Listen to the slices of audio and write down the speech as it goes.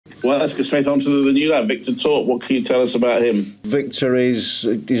Well, let's go straight on to the new lad, Victor Torp. What can you tell us about him? Victor he's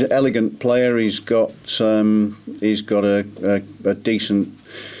an elegant player. He's got a decent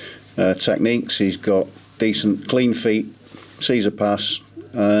techniques. He's got decent clean feet, sees a pass.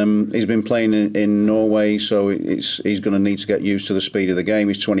 He's been playing in Norway, so he's going to need to get used to the speed of the game.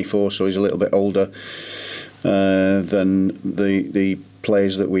 He's 24, so he's a little bit older than the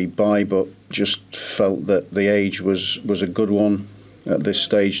players that we buy, but just felt that the age was a good one at this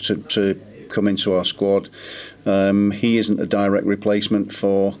stage to come into our squad. He isn't a direct replacement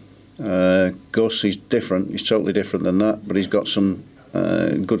for Gus. He's different. He's totally different than that, but he's got some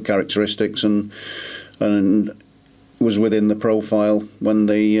good characteristics and was within the profile when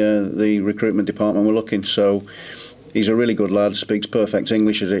the recruitment department were looking. So he's a really good lad. Speaks perfect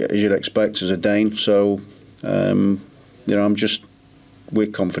English as you'd expect as a Dane. So we're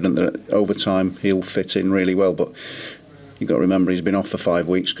confident that over time he'll fit in really well. But you've got to remember he's been off for 5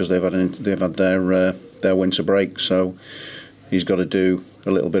 weeks because they've had their winter break. So he's got to do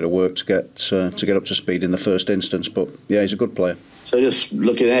a little bit of work to get up to speed in the first instance. But yeah, he's a good player. So just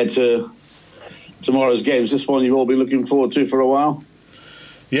looking ahead to tomorrow's game, is this one you've all been looking forward to for a while?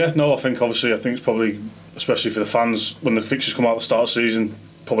 Yeah, no, I think it's probably, especially for the fans, when the fixtures come out at the start of the season,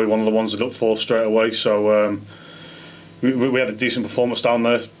 probably one of the ones they look for straight away. So we had a decent performance down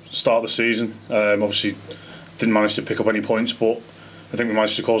there start of the season. Obviously didn't manage to pick up any points, but I think we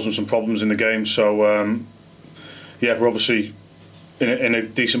managed to cause them some problems in the game. So yeah, we're obviously in a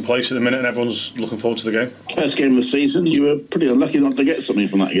decent place at the minute, and everyone's looking forward to the game. First game of the season, you were pretty unlucky not to get something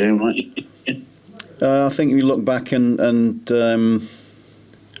from that game, right? I think you look back and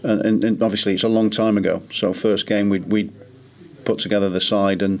obviously it's a long time ago. So first game we put together the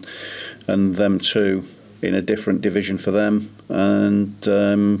side and them two in a different division for them, and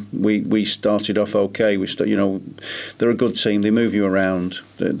we started off okay. They're a good team. They move you around.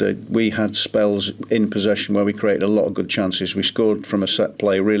 We had spells in possession where we created a lot of good chances. We scored from a set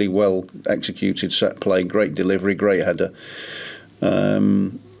play, really well executed set play, great delivery, great header.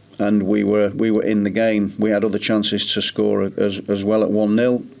 And we were in the game. We had other chances to score as well at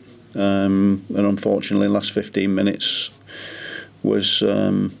 1-0, and unfortunately, the last 15 minutes was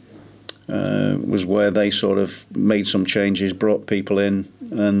where they sort of made some changes, brought people in,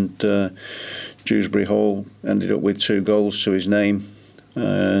 and Dewsbury Hall ended up with 2 goals to his name,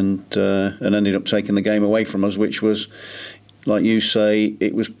 and ended up taking the game away from us, which was, like you say,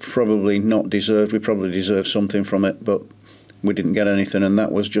 it was probably not deserved. We probably deserved something from it, but we didn't get anything, and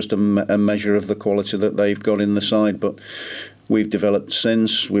that was just a measure of the quality that they've got in the side. But we've developed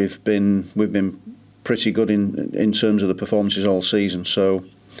since. We've been pretty good in terms of the performances all season. So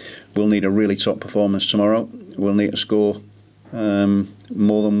we'll need a really top performance tomorrow. We'll need to score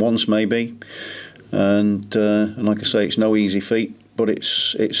more than once, maybe. And like I say, it's no easy feat, but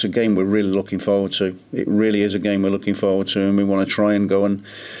it's a game we're really looking forward to. It really is a game we're looking forward to, and we want to try and go and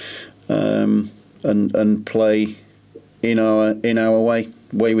play in our way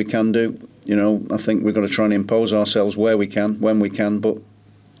we can do. I think we've got to try and impose ourselves where we can, when we can, but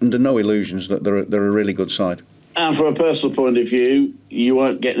under no illusions that they're a really good side. And from a personal point of view, you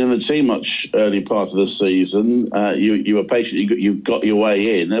weren't getting in the team much early part of the season. You were patient. You got your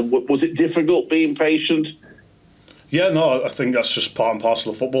way in. Was it difficult being patient? Yeah, no, I think that's just part and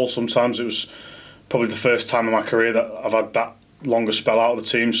parcel of football. Sometimes it was probably the first time in my career that I've had that longer spell out of the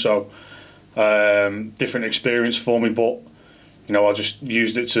team. So different experience for me, but I just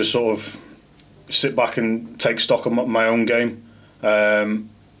used it to sort of sit back and take stock of my own game.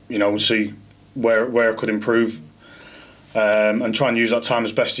 And see where I could improve, and try and use that time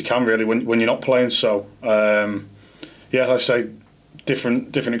as best you can, really, when you're not playing. So yeah, like I say,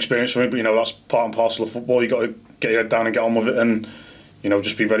 different experience for me, but that's part and parcel of football. You got to get your head down and get on with it, and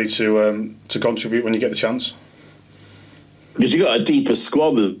just be ready to contribute when you get the chance. Because you've got a deeper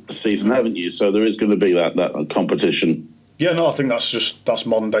squad this season, haven't you? So there is going to be that competition. Yeah, no, I think that's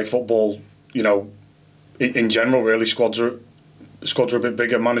modern day football. In general, really, squads are a bit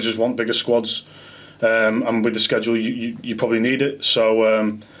bigger. Managers want bigger squads, and with the schedule, you probably need it.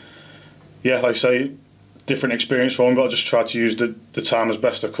 So yeah, like I say, different experience for me, but I just tried to use the time as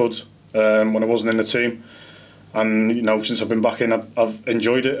best I could when I wasn't in the team. And since I've been back in, I've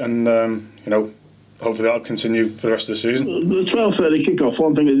enjoyed it, and hopefully that'll continue for the rest of the season. The 12:30 kickoff.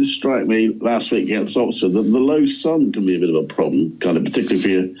 One thing that did strike me last week against Oxford, that the low sun can be a bit of a problem, kind of particularly for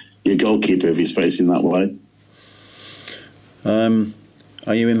your goalkeeper if he's facing that way.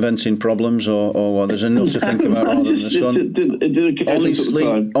 Are you inventing problems, or what? There's enough to think about rather than the sun. It did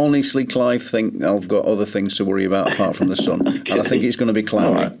honestly, Clive, think I've got other things to worry about apart from the sun. Okay. And I think it's going to be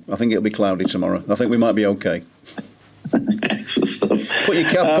cloudy. Right. I think it'll be cloudy tomorrow. I think we might be okay. Excellent stuff. Put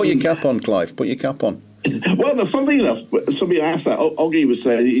your cap on, Clive. Put your cap on. Well, funnily enough, somebody asked that. Oggy was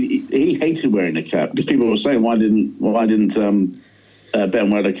saying he hated wearing a cap because people were saying why didn't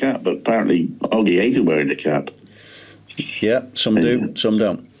Ben wear a cap? But apparently Oggy hated wearing a cap. Yeah, some do, some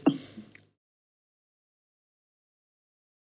don't.